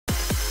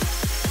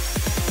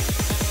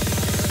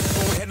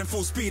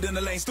full speed in the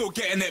lane, still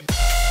getting it.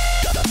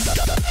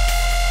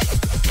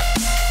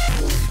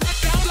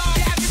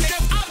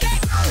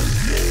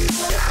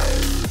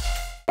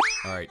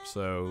 All right,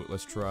 so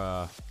let's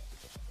try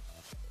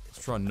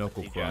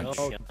knuckle crunch.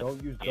 No,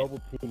 don't use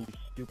double team, you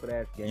stupid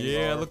ass game.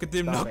 Yeah, look at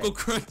them Stop knuckle it.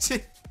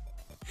 crunching.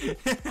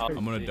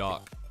 I'm gonna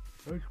dock.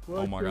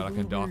 Oh my god, I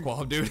can dock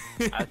while I'm doing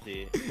it. I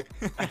see it.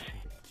 I see it.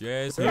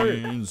 Jazz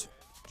hands.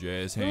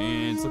 Jazz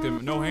hands. Look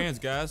at no hands,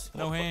 guys.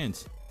 No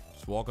hands.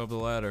 Just walk up the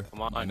ladder.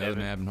 Come on, Like nothing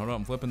Devin. happened. Hold on,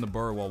 I'm flipping the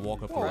bird while I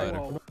walk up the ladder.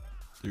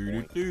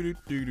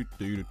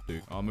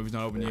 Oh, movie's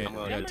not open yet.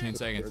 We got 10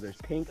 seconds. There's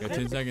pink. We got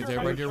 10 seconds.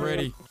 Everybody get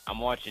ready. I'm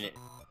watching it.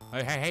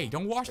 Hey,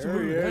 don't watch the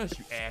movie with us,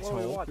 you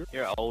asshole.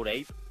 You're an old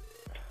ape.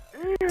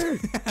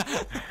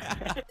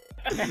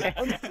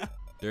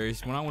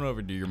 Darius, when I went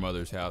over to your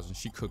mother's house and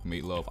she cooked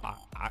meatloaf,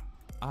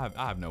 I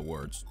have no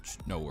words.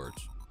 No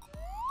words.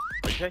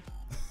 Okay.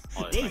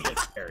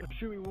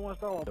 Shoot me one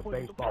star. The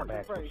baseball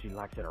bat, what she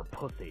likes in her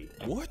pussy.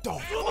 What the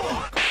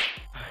fuck?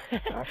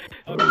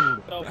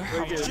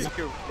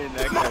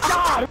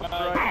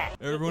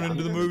 Everyone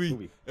into the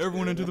movie.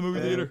 Everyone into the movie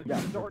theater.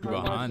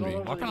 Behind me.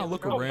 Why can't I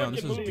look around?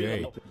 This is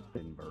gay.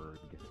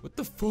 What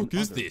the fuck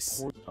is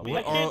this? What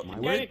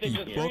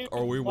the fuck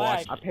are we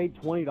watching? I paid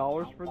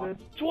 $20 for this.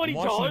 I'm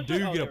watching a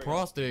dude get a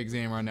prostate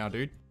exam right now,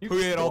 dude. Who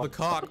had all the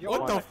cock?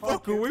 What the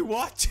fuck are we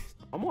watching?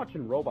 I'm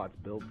watching robots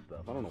build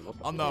stuff. I don't know what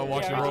the I'm not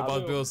watching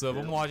robots build stuff.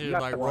 I'm watching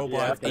like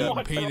robots eating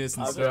penis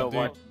and stuff,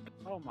 dude.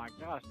 Oh my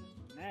gosh, this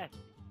is nasty.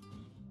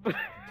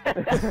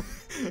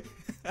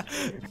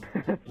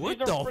 What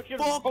the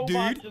fuck,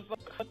 dude?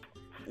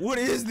 What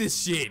is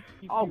this shit?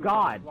 Oh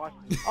god.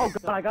 Oh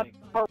god, I got you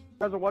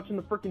guys are watching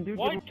the freaking dude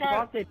getting a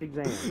prostate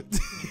exam. Does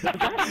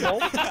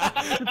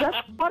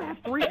that spot have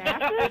 3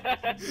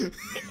 asses?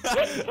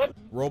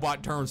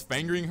 Robot turns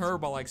fingering her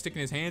by like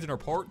sticking his hands in her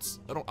parts.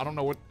 I don't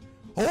know what.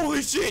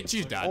 Holy shit,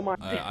 she's died. Oh my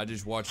I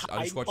just watched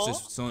his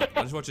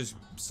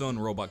son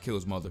robot kill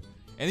his mother.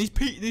 And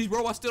these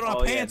robots still don't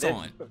have pants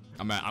on.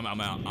 I'm out.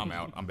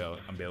 I'm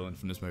bailing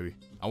from this movie.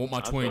 I want my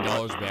 $20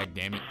 back,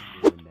 damn it.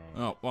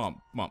 Oh, well,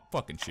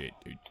 fucking shit,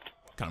 dude.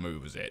 What kind of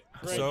movie was that?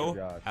 So,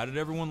 how did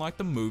everyone like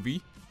the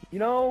movie? You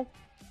know,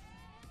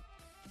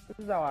 this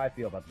is how I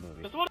feel about the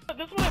movie. This is what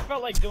I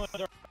felt like doing.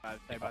 I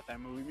say about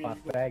that movie. My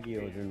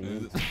faggy was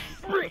in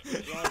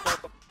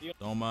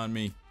Don't mind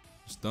me.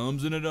 Just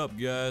thumbsing it up,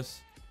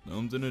 guys.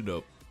 Thumbsing it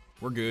up.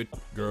 We're good.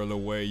 Girl, the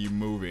way you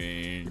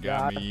moving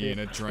got me in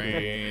a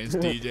trance.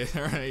 DJ,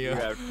 radio.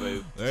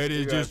 That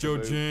is just your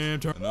jam.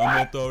 And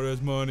I'ma throw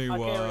this money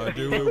while I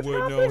do it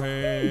with no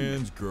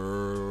hands.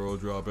 Girl,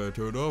 drop it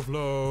to the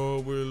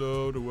floor. We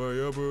love the way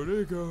your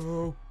booty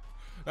go.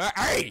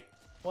 Hey!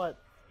 What?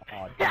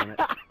 Oh, damn it.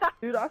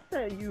 Dude, I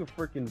sent you a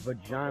freaking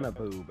vagina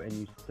boob and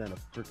you sent a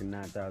freaking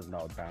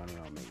 $9,000 bounty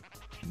on me.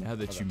 Now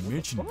that you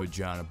mentioned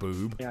vagina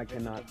boob. I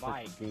cannot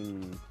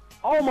freaking...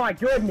 Oh my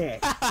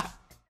goodness!